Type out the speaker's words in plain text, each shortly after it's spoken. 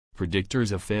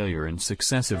Predictors of failure and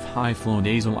success of high-flow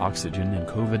nasal oxygen in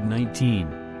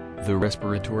COVID-19. The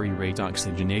Respiratory Rate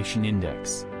Oxygenation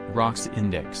Index, ROX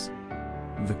Index.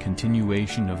 The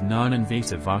continuation of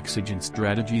non-invasive oxygen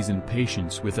strategies in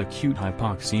patients with acute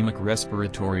hypoxemic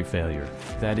respiratory failure,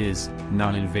 that is,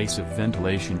 non-invasive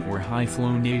ventilation or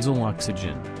high-flow nasal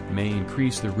oxygen, may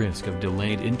increase the risk of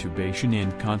delayed intubation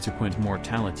and consequent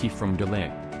mortality from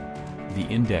delay. The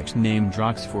index named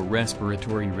ROX for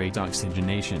respiratory rate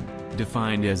oxygenation,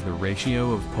 defined as the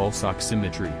ratio of pulse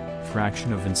oximetry,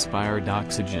 fraction of inspired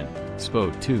oxygen,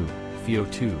 SpO2,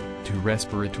 FiO2, to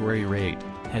respiratory rate,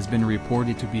 has been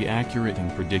reported to be accurate in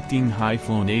predicting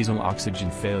high-flow nasal oxygen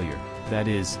failure, that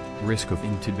is, risk of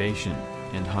intubation,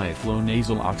 and high-flow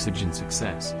nasal oxygen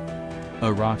success.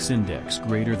 A ROX index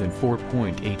greater than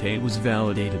 4.88 was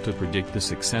validated to predict the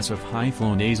success of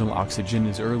high-flow nasal oxygen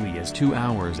as early as 2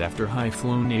 hours after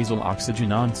high-flow nasal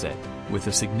oxygen onset, with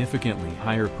a significantly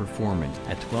higher performance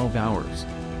at 12 hours.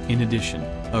 In addition,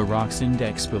 a ROX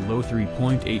index below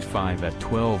 3.85 at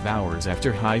 12 hours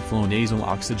after high-flow nasal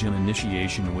oxygen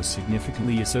initiation was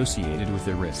significantly associated with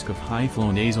the risk of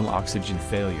high-flow nasal oxygen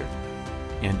failure.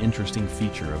 An interesting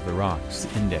feature of the ROX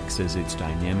index is its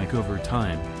dynamic over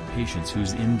time. Patients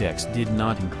whose index did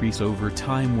not increase over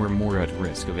time were more at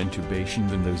risk of intubation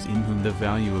than those in whom the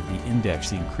value of the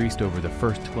index increased over the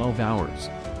first 12 hours.